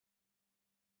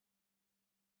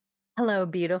Hello,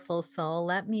 beautiful soul.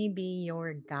 Let me be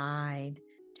your guide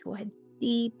to a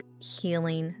deep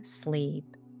healing sleep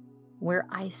where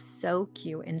I soak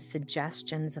you in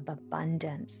suggestions of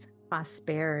abundance,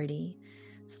 prosperity,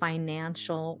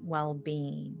 financial well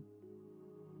being.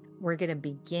 We're going to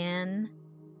begin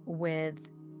with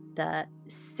the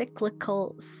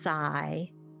cyclical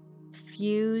sigh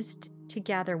fused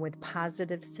together with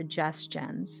positive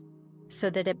suggestions so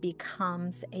that it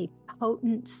becomes a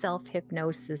potent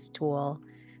self-hypnosis tool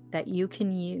that you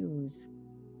can use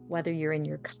whether you're in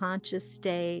your conscious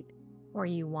state or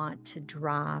you want to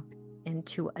drop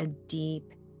into a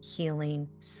deep healing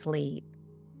sleep.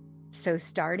 So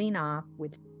starting off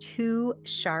with 2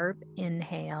 sharp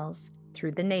inhales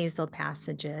through the nasal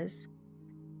passages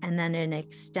and then an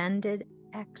extended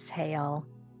exhale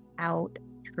out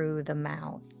through the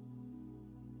mouth.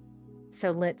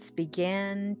 So let's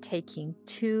begin taking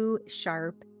 2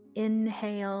 sharp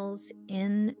inhales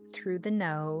in through the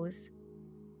nose.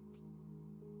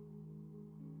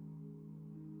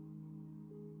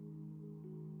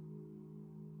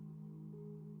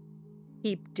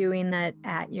 Keep doing that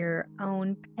at your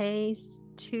own pace.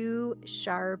 2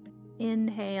 sharp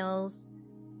inhales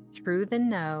through the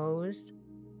nose.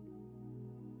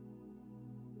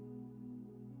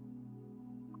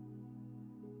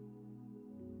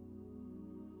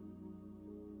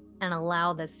 And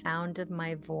allow the sound of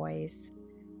my voice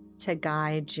to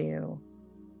guide you.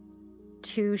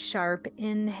 2 sharp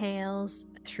inhales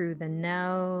through the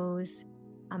nose,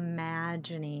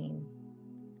 imagining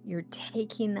you're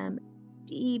taking them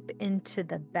deep into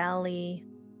the belly,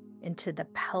 into the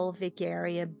pelvic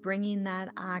area, bringing that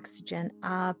oxygen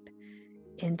up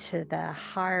into the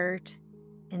heart,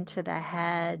 into the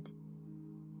head,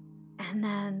 and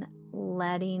then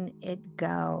letting it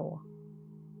go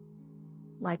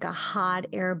like a hot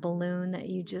air balloon that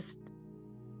you just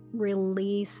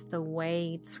release the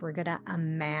weights. We're going to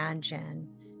imagine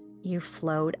you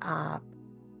float up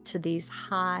to these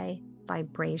high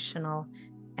vibrational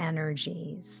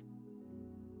energies.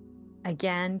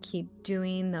 Again, keep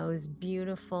doing those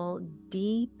beautiful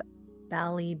deep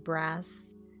belly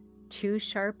breaths, 2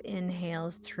 sharp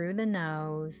inhales through the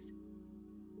nose,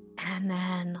 and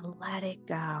then let it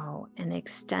go. An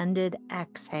extended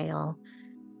exhale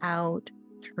out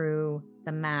through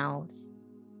the mouth.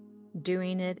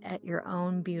 Doing it at your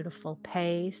own beautiful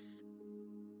pace,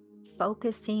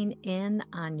 focusing in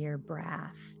on your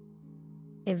breath.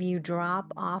 If you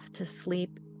drop off to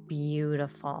sleep,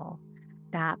 beautiful.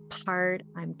 That part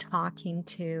I'm talking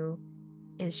to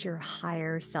is your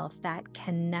higher self, that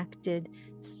connected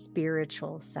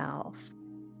spiritual self,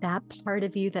 that part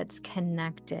of you that's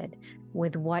connected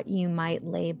with what you might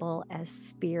label as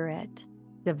spirit,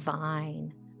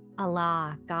 divine,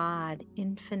 Allah, God,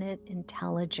 infinite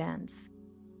intelligence,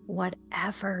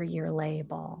 whatever your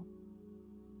label.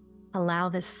 Allow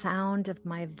the sound of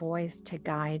my voice to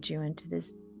guide you into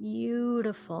this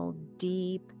beautiful,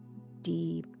 deep,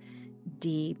 deep,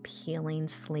 deep healing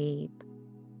sleep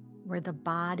where the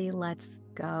body lets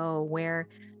go, where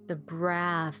the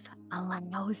breath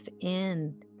allows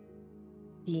in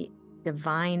the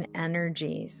divine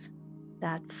energies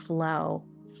that flow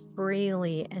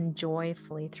freely and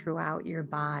joyfully throughout your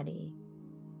body.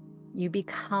 You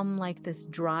become like this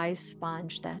dry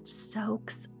sponge that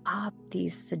soaks up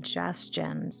these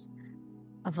suggestions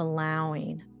of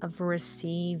allowing, of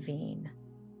receiving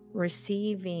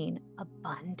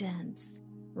abundance,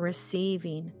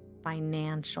 receiving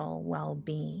financial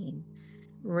well-being,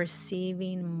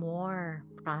 receiving more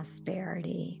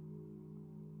prosperity,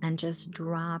 and just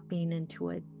dropping into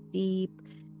a deep,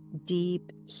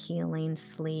 deep healing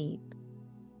sleep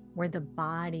where the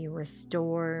body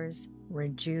restores,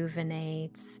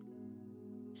 rejuvenates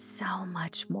so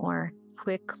much more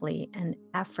quickly and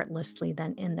effortlessly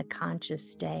than in the conscious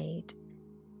state,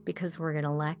 because we're going to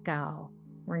let go.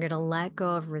 We're going to let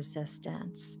go of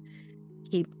resistance.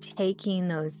 Keep taking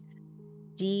those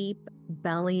deep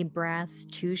belly breaths,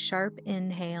 2 sharp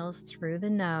inhales through the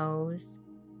nose,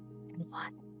 and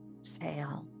 1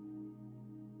 exhale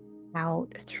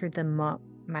out through the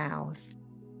mouth.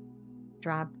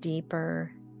 Drop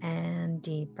deeper and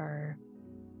deeper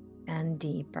and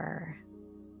deeper,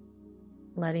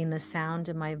 letting the sound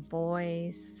of my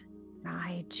voice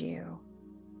guide you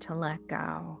to let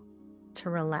go, to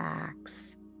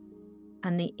relax.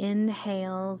 On the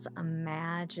inhales,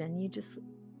 imagine you just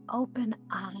open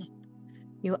up.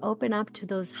 You open up to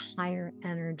those higher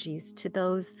energies, to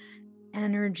those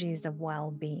energies of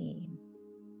well-being,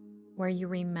 where you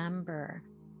remember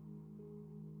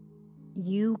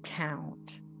you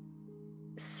count,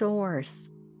 source,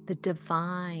 the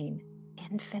divine,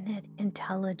 infinite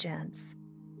intelligence,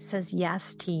 says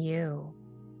yes to you,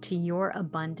 to your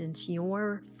abundance,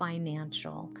 your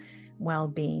financial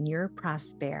well-being, your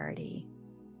prosperity.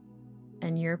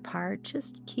 And your part,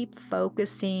 just keep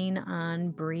focusing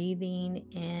on breathing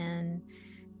in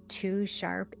 2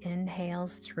 sharp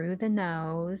inhales through the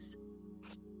nose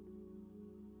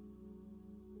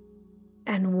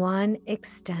and 1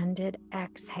 extended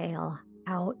exhale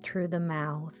out through the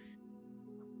mouth.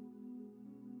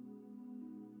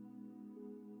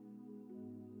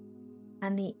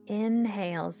 And the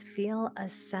inhales, feel a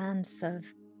sense of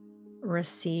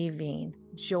receiving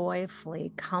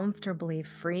joyfully, comfortably,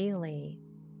 freely,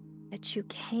 that you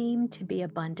came to be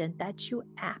abundant, that you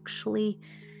actually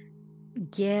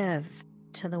give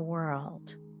to the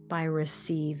world by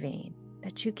receiving,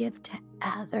 that you give to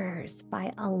others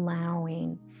by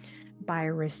allowing, by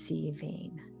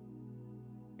receiving.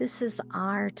 This is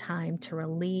our time to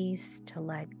release, to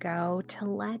let go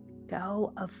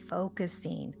of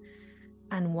focusing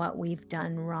on what we've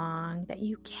done wrong, that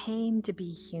you came to be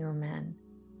human,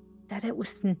 that it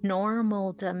was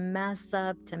normal to mess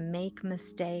up, to make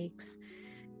mistakes,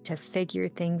 to figure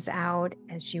things out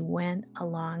as you went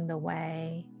along the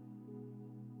way,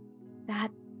 that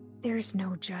there's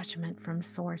no judgment from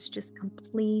Source, just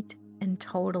complete and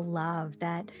total love,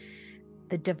 that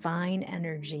the divine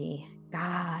energy,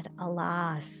 God,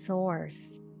 Allah,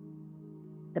 Source,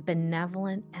 the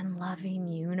benevolent and loving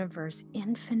universe,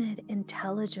 infinite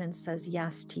intelligence says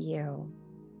yes to you.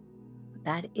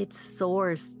 That its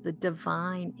Source, the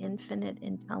divine, infinite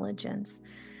intelligence,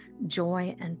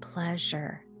 joy and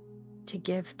pleasure to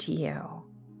give to you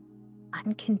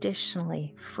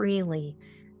unconditionally, freely,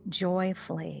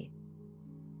 joyfully.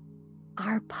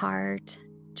 Our part,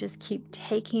 just keep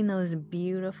taking those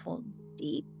beautiful,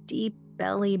 deep, deep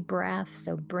belly breaths.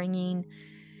 So bringing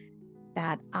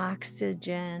that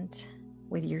oxygen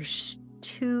with your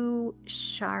 2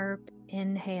 sharp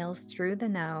inhales through the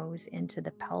nose into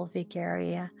the pelvic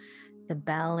area, the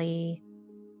belly,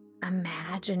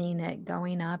 imagining it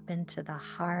going up into the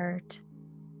heart,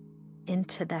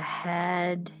 into the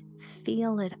head.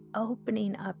 Feel it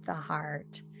opening up the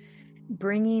heart,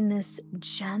 bringing this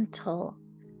gentle,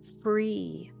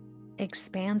 free,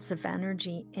 expansive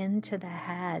energy into the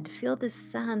head. Feel the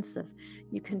sense of,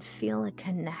 you can feel a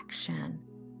connection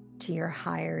to your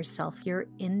higher self, your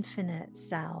infinite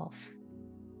self.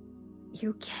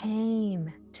 You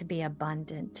came to be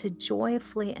abundant, to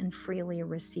joyfully and freely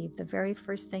receive. The very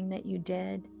first thing that you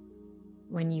did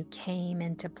when you came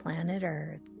into planet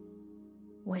Earth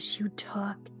was you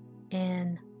took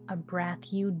in a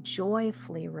breath, you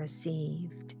joyfully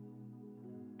received,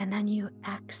 and then you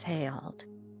exhaled.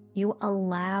 You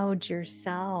allowed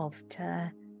yourself to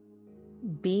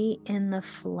be in the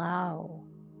flow,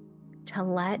 to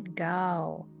let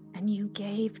go, and you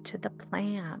gave to the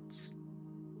plants.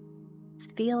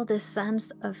 Feel the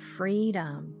sense of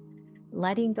freedom,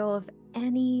 letting go of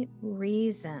any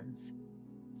reasons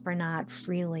for not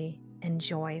freely and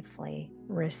joyfully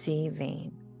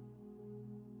receiving.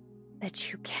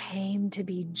 That you came to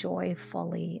be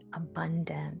joyfully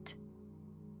abundant,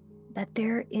 that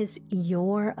there is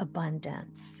your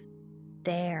abundance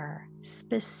there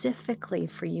specifically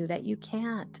for you, that you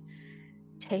can't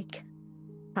take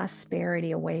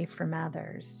prosperity away from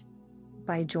others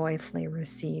by joyfully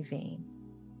receiving.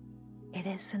 It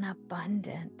is an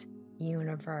abundant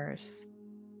universe.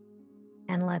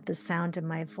 And let the sound of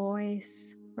my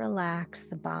voice relax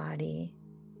the body.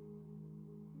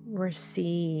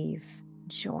 Receive,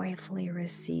 joyfully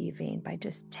receiving by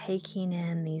just taking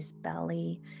in these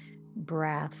belly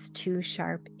breaths, 2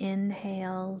 sharp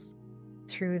inhales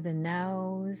through the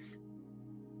nose,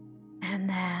 and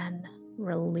then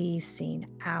releasing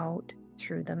out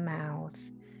through the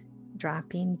mouth,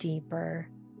 dropping deeper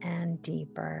and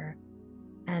deeper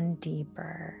and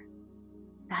deeper.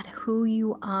 That who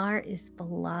you are is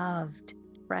beloved,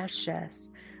 precious,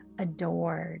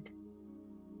 adored.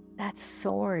 That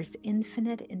Source,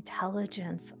 infinite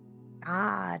intelligence,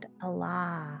 God,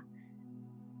 Allah,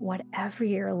 whatever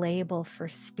your label for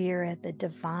spirit, the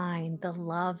divine, the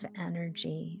love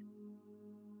energy,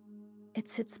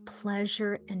 it's its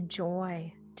pleasure and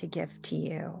joy to give to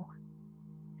you.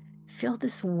 Feel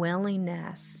this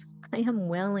willingness. I am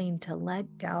willing to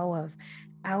let go of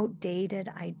outdated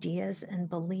ideas and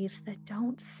beliefs that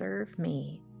don't serve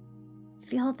me.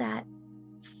 Feel that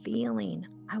feeling.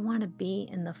 I want to be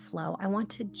in the flow. I want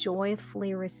to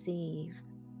joyfully receive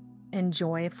and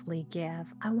joyfully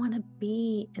give. I want to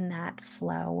be in that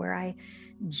flow where I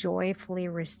joyfully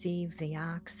receive the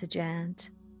oxygen,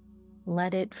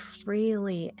 let it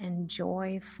freely and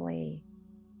joyfully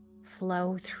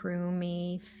flow through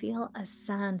me. Feel a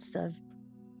sense of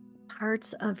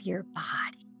parts of your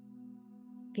body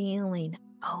feeling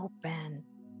open.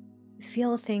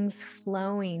 Feel things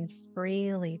flowing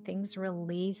freely, things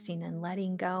releasing and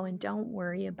letting go. And don't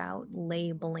worry about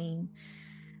labeling.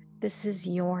 This is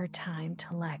your time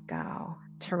to let go,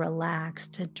 to relax,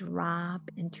 to drop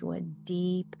into a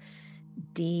deep,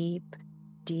 deep,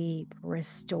 deep,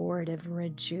 restorative,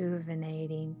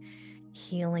 rejuvenating,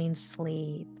 healing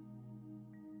sleep.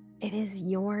 It is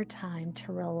your time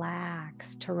to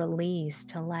relax, to release,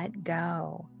 to let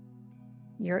go.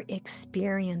 Your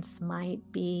experience might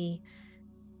be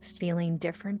feeling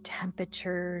different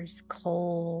temperatures,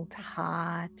 cold,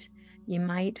 hot. You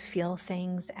might feel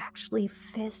things actually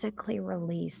physically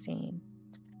releasing.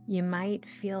 You might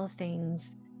feel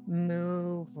things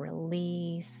move,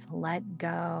 release, let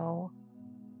go.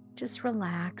 Just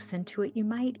relax into it. You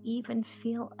might even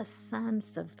feel a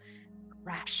sense of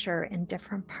pressure in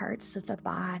different parts of the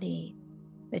body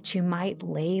that you might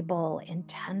label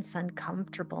intense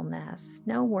uncomfortableness.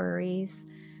 No worries.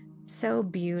 So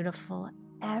beautiful.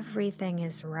 Everything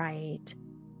is right.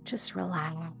 Just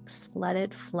relax. Let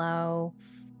it flow.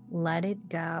 Let it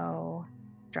go.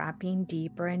 Dropping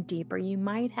deeper and deeper. You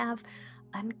might have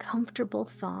uncomfortable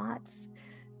thoughts.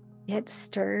 Get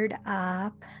stirred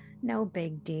up. No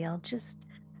big deal. Just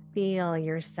feel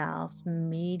yourself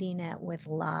meeting it with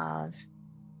love,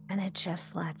 and it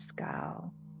just lets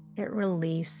go. It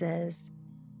releases,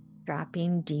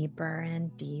 dropping deeper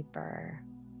and deeper.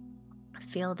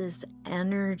 Feel this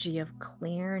energy of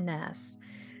clearness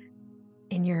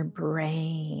in your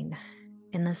brain,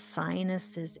 in the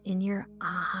sinuses, in your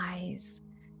eyes.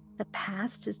 The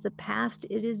past is the past.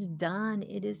 It is done.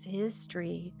 It is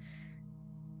history.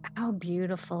 How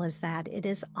beautiful is that? It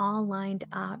is all lined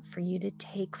up for you to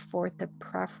take forth the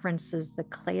preferences, the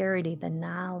clarity, the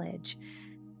knowledge,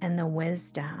 and the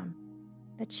wisdom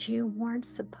that you weren't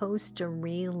supposed to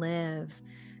relive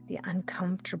the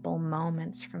uncomfortable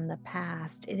moments from the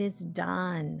past. It is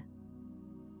done.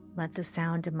 Let the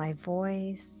sound of my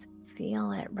voice,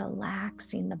 feel it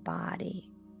relaxing the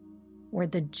body, where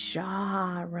the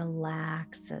jaw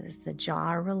relaxes, the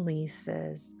jaw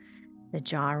releases, the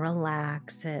jaw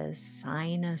relaxes,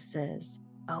 sinuses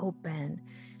open,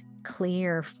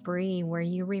 clear, free, where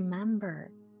you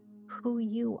remember who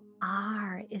you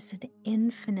are is an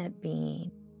infinite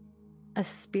being, a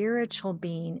spiritual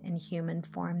being in human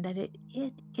form, that it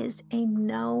is a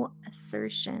no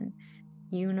assertion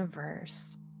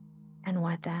universe. And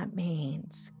what that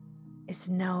means is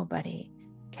nobody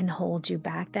can hold you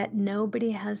back, that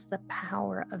nobody has the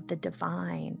power of the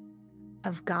divine,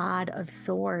 of God, of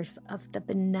source, of the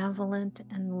benevolent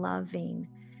and loving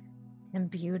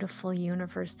and beautiful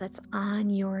universe that's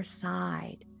on your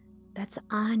side, that's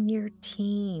on your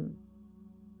team,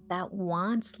 that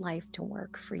wants life to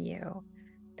work for you,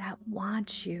 that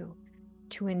wants you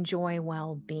to enjoy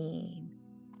well-being,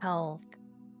 health,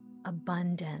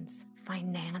 abundance,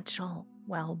 financial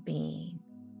well-being,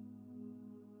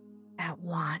 that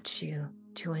wants you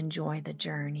to enjoy the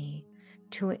journey,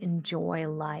 to enjoy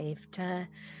life, to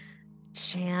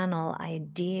channel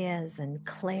ideas and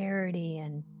clarity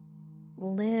and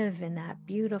live in that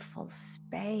beautiful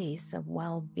space of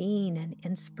well-being and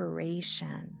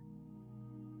inspiration,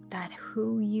 that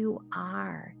who you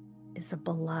are is a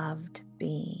beloved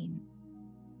being.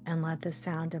 And let the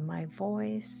sound of my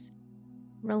voice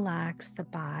relax the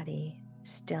body,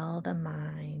 still the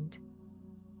mind,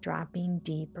 dropping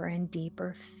deeper and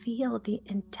deeper. Feel the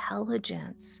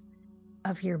intelligence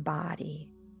of your body,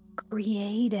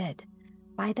 created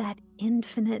by that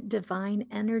infinite divine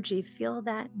energy. Feel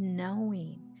that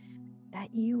knowing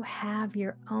that you have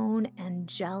your own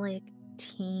angelic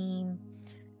team,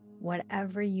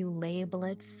 whatever you label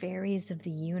it, fairies of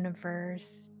the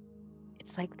universe.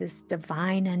 It's like this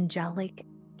divine angelic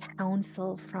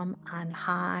counsel from on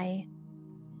high,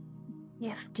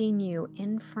 gifting you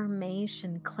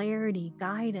information, clarity,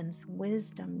 guidance,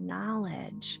 wisdom,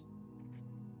 knowledge,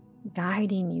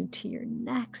 guiding you to your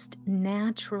next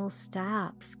natural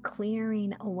steps,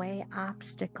 clearing away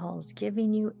obstacles,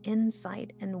 giving you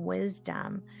insight and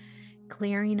wisdom,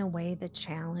 clearing away the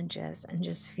challenges. And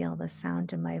just feel the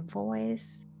sound of my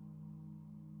voice.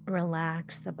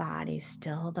 Relax the body,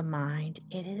 still the mind.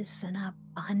 It is an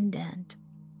abundant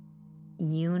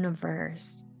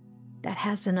universe that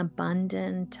has an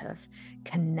abundance of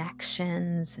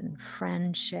connections and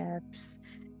friendships,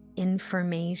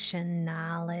 information,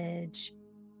 knowledge,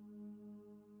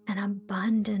 an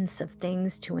abundance of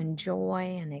things to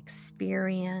enjoy and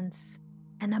experience,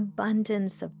 an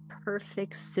abundance of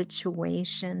perfect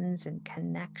situations and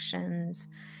connections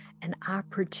and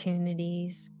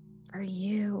opportunities for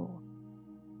you,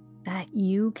 that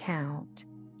you count,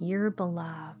 you're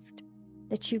beloved,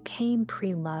 that you came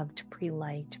pre-loved,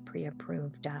 pre-liked,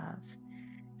 pre-approved of.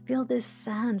 Feel this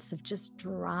sense of just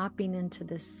dropping into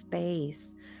this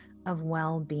space of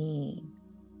well-being,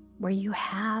 where you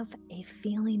have a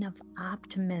feeling of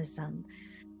optimism,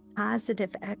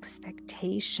 positive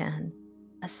expectation,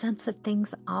 a sense of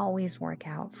things always work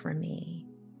out for me.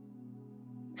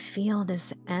 Feel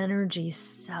this energy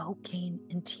soaking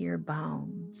into your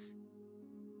bones.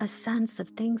 A sense of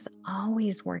things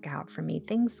always work out for me.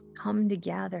 Things come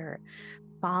together,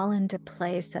 fall into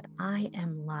place, that I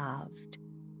am loved,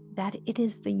 that it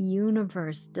is the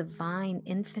universe, divine,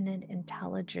 infinite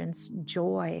intelligence,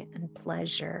 joy, and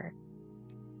pleasure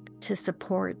to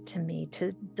support to me,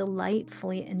 to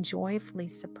delightfully and joyfully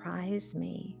surprise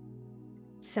me.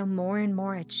 So more and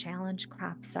more a challenge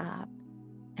crops up,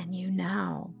 and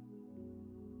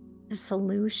the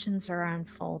solutions are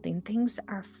unfolding. Things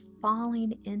are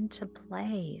falling into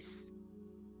place.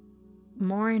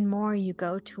 More and more you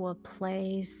go to a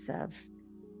place of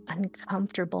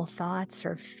uncomfortable thoughts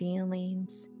or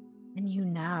feelings,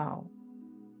 and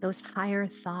those higher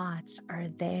thoughts are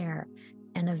there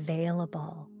and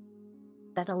available,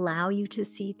 that allow you to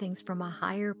see things from a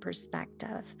higher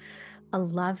perspective, a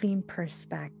loving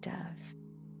perspective,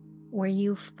 where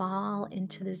you fall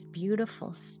into this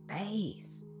beautiful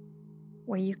space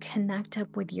where you connect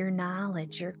up with your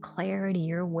knowledge, your clarity,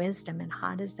 your wisdom. And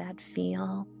how does that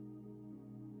feel?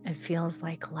 It feels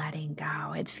like letting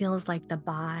go. It feels like the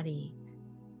body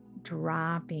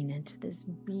dropping into this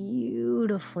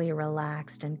beautifully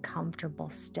relaxed and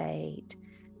comfortable state.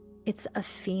 It's a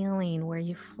feeling where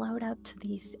you float up to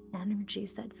these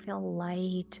energies that feel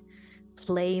light,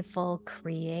 playful,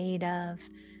 creative,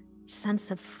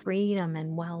 sense of freedom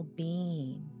and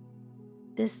well-being.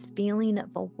 This feeling of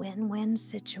a win-win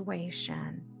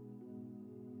situation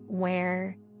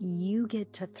where you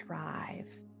get to thrive,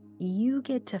 you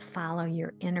get to follow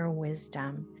your inner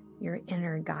wisdom, your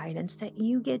inner guidance, that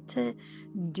you get to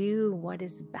do what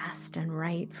is best and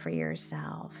right for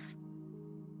yourself.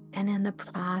 And in the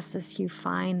process, you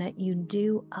find that you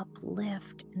do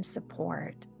uplift and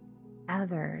support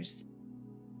others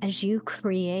as you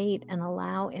create and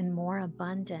allow in more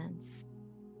abundance.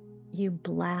 You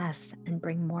bless and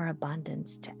bring more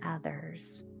abundance to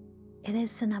others. It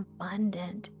is an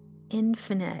abundant,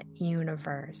 infinite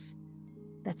universe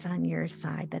that's on your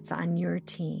side, that's on your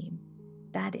team,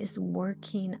 that is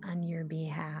working on your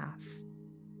behalf.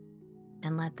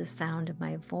 And let the sound of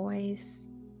my voice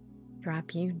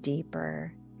drop you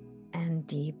deeper and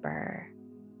deeper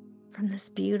from this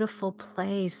beautiful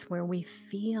place where we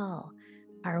feel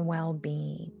our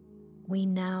well-being. We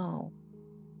know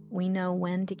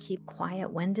when to keep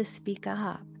quiet, when to speak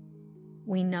up.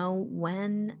 We know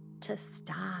when to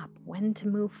stop, when to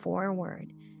move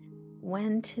forward,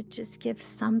 when to just give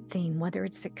something, whether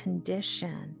it's a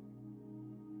condition,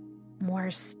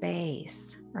 more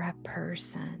space, or a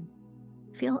person.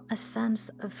 Feel a sense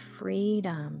of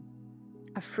freedom,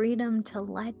 a freedom to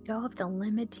let go of the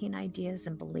limiting ideas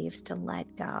and beliefs, to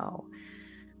let go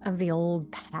of the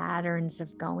old patterns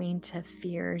of going to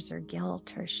fears or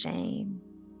guilt or shame.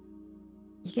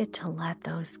 You get to let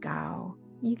those go.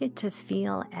 You get to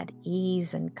feel at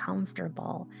ease and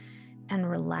comfortable and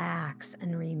relax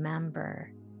and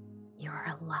remember you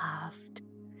are loved.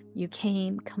 You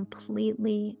came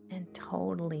completely and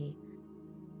totally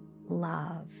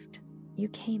loved. You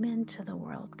came into the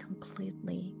world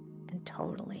completely and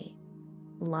totally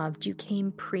loved. You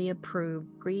came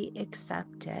pre-approved,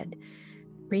 pre-accepted,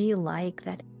 pre-like,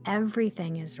 that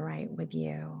everything is right with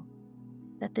you,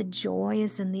 that the joy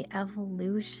is in the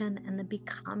evolution and the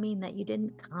becoming, that you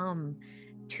didn't come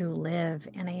to live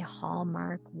in a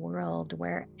hallmark world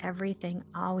where everything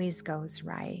always goes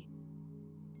right,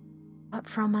 but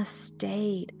from a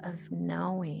state of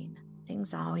knowing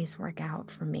things always work out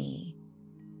for me.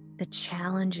 The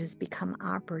challenges become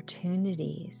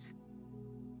opportunities.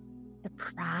 The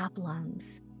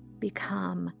problems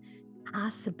become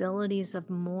possibilities of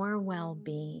more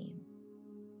well-being.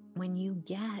 When you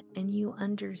get and you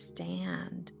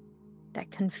understand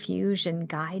that confusion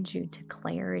guides you to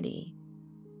clarity,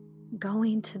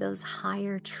 going to those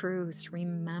higher truths,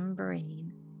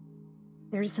 remembering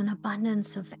there's an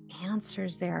abundance of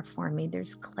answers there for me.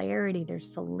 There's clarity,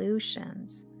 there's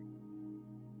solutions,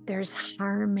 there's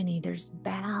harmony, there's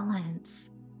balance,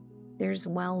 there's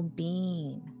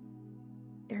well-being,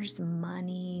 there's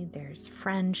money, there's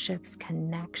friendships,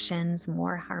 connections,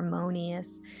 more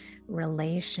harmonious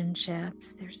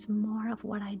relationships. There's more of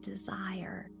what I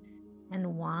desire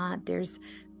and want. There's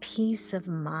peace of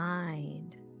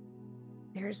mind.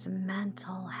 There's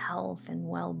mental health and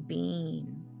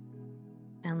well-being.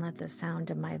 and let the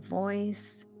sound of my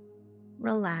voice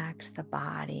relax the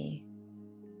body,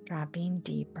 dropping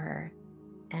deeper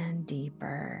and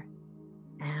deeper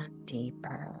and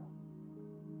deeper.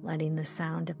 Letting the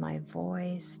sound of my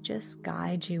voice just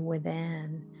guide you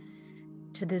within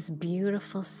to this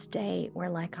beautiful state where,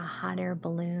 like a hot air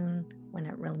balloon, when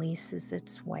it releases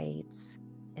its weights,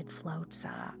 it floats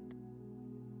up.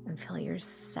 And feel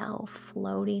yourself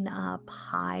floating up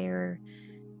higher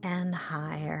and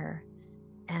higher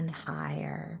and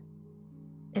higher.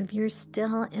 If you're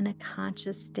still in a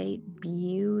conscious state,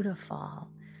 beautiful.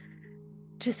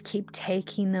 Just keep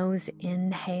taking those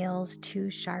inhales, 2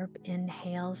 sharp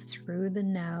inhales through the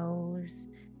nose,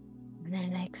 and then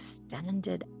an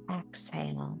extended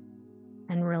exhale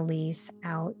and release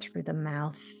out through the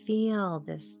mouth. Feel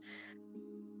this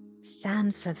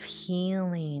sense of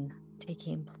healing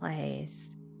taking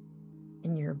place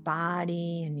in your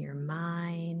body and your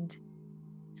mind.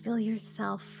 Feel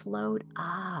yourself float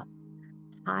up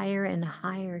higher and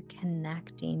higher,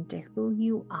 connecting to who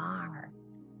you are,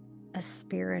 a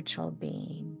spiritual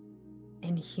being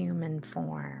in human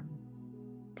form.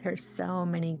 There's so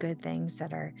many good things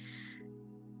that are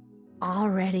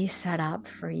already set up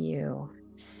for you.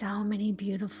 So many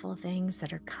beautiful things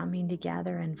that are coming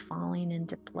together and falling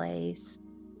into place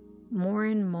more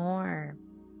and more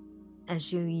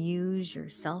as you use your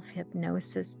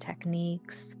self-hypnosis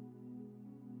techniques.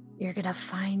 You're going to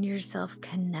find yourself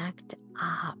connect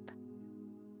up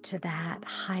to that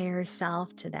higher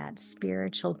self, to that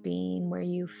spiritual being where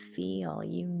you feel,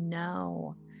 you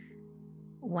know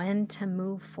when to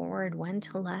move forward, when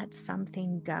to let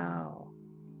something go,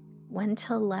 when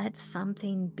to let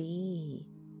something be.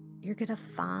 You're going to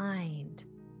find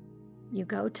you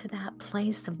go to that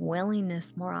place of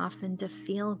willingness more often to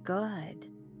feel good,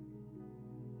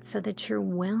 so that you're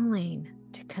willing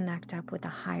to connect up with the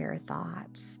higher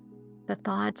thoughts, the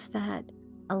thoughts that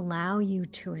allow you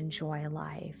to enjoy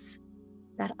life,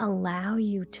 that allow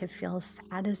you to feel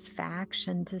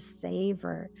satisfaction, to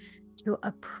savor, to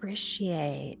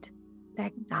appreciate,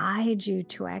 that guide you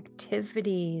to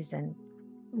activities and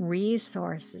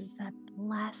resources that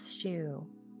bless you,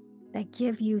 that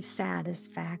give you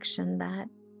satisfaction, that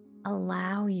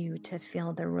allow you to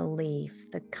feel the relief,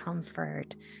 the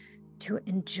comfort, to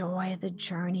enjoy the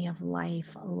journey of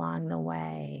life along the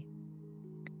way.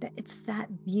 That it's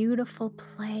that beautiful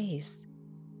place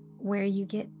where you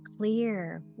get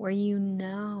clear, where you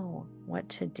know what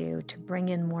to do to bring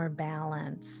in more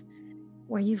balance,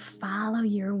 where you follow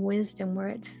your wisdom, where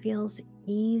it feels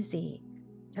easy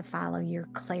to follow your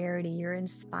clarity, your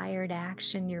inspired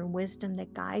action, your wisdom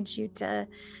that guides you to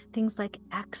things like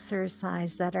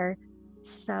exercise that are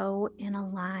so in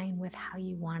line with how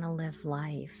you want to live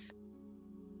life.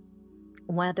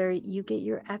 Whether you get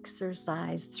your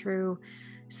exercise through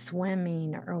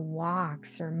swimming or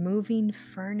walks or moving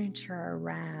furniture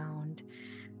around,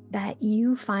 that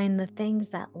you find the things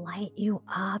that light you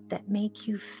up, that make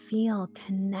you feel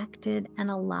connected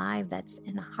and alive, that's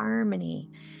in harmony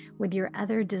with your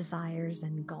other desires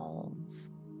and goals.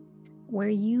 Where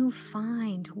you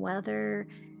find, whether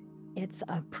it's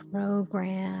a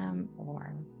program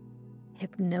or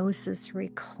hypnosis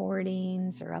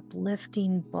recordings or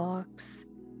uplifting books,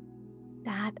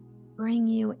 that bring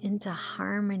you into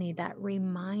harmony, that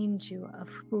remind you of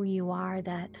who you are,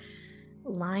 that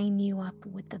line you up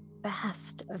with the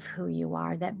best of who you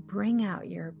are, that bring out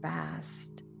your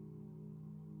best.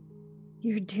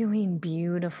 You're doing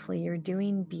beautifully. You're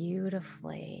doing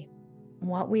beautifully.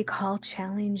 What we call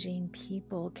challenging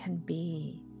people can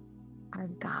be our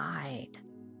guide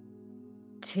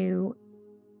to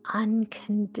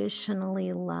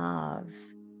unconditionally love,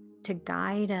 to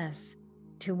guide us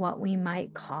to what we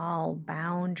might call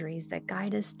boundaries, that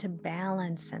guide us to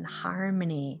balance and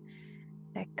harmony,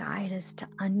 that guide us to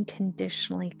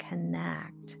unconditionally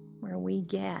connect, where we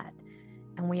get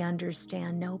and we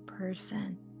understand no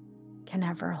person can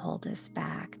ever hold us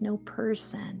back. No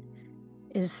person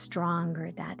is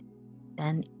stronger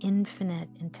than infinite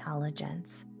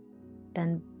intelligence,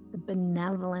 than the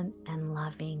benevolent and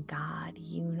loving God,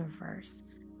 universe,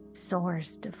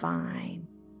 source, divine,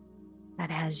 that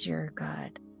has your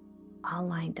good all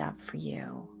lined up for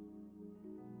you.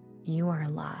 You are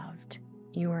loved.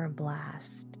 You are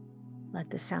blessed. Let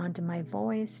the sound of my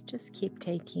voice just keep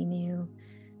taking you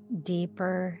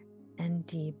deeper and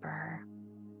deeper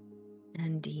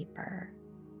and deeper.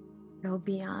 Go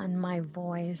beyond my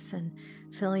voice and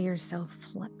feel yourself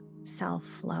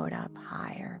float up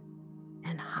higher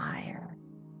and higher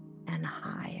and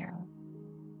higher,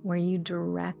 where you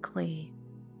directly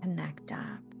connect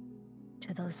up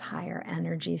to those higher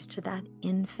energies, to that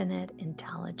infinite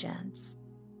intelligence.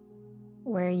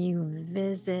 where you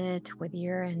visit with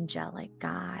your angelic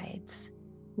guides,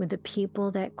 with the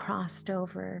people that crossed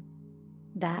over,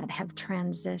 that have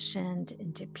transitioned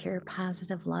into pure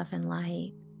positive love and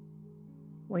light,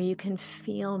 where you can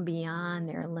feel beyond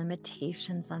their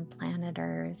limitations on planet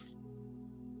Earth,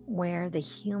 where the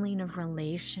healing of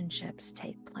relationships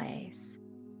take place,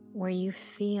 where you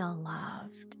feel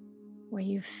loved, where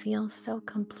you feel so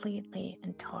completely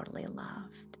and totally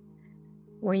loved,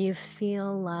 where you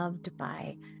feel loved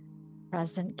by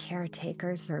present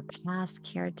caretakers or past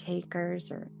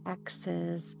caretakers or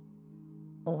exes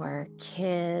or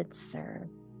kids or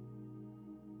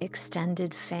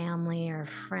extended family or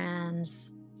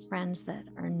friends that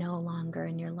are no longer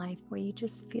in your life, where you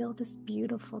just feel this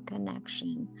beautiful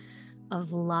connection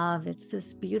of love. It's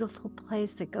this beautiful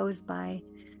place that goes by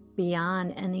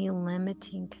beyond any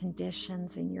limiting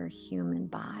conditions in your human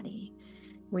body,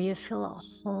 where you feel a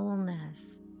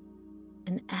wholeness,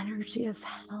 an energy of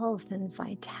health and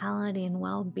vitality and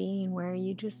well-being, where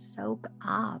you just soak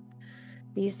up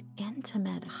these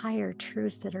intimate higher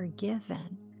truths that are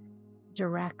given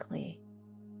directly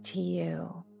to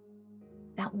you,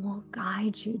 that will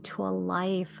guide you to a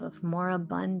life of more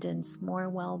abundance, more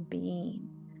well-being,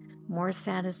 more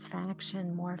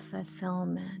satisfaction, more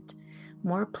fulfillment,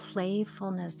 more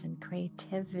playfulness and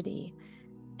creativity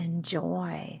and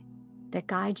joy, that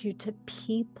guide you to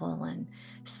people and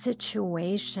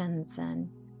situations and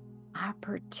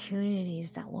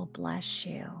opportunities that will bless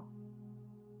you,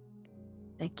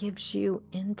 that gives you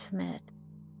intimate,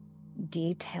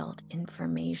 detailed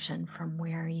information from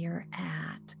where you're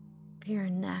at for your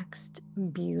next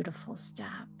beautiful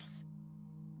steps.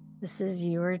 This is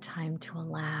your time to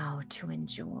allow, to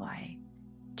enjoy,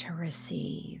 to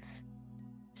receive,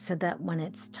 so that when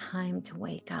it's time to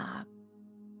wake up,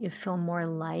 you feel more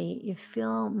light, you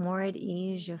feel more at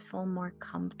ease, you feel more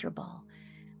comfortable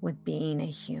with being a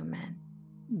human,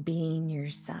 being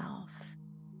yourself,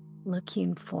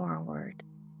 looking forward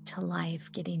to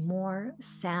life getting more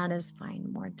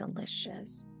satisfying, more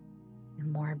delicious,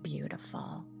 and more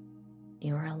beautiful.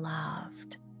 You are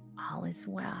loved. All is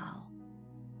well.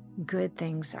 Good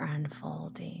things are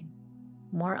unfolding.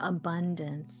 More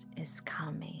abundance is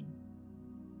coming.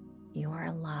 You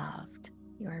are loved.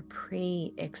 You are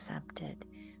pre-accepted,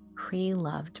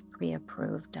 pre-loved,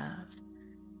 pre-approved of.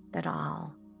 That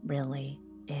all really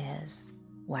is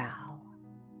well.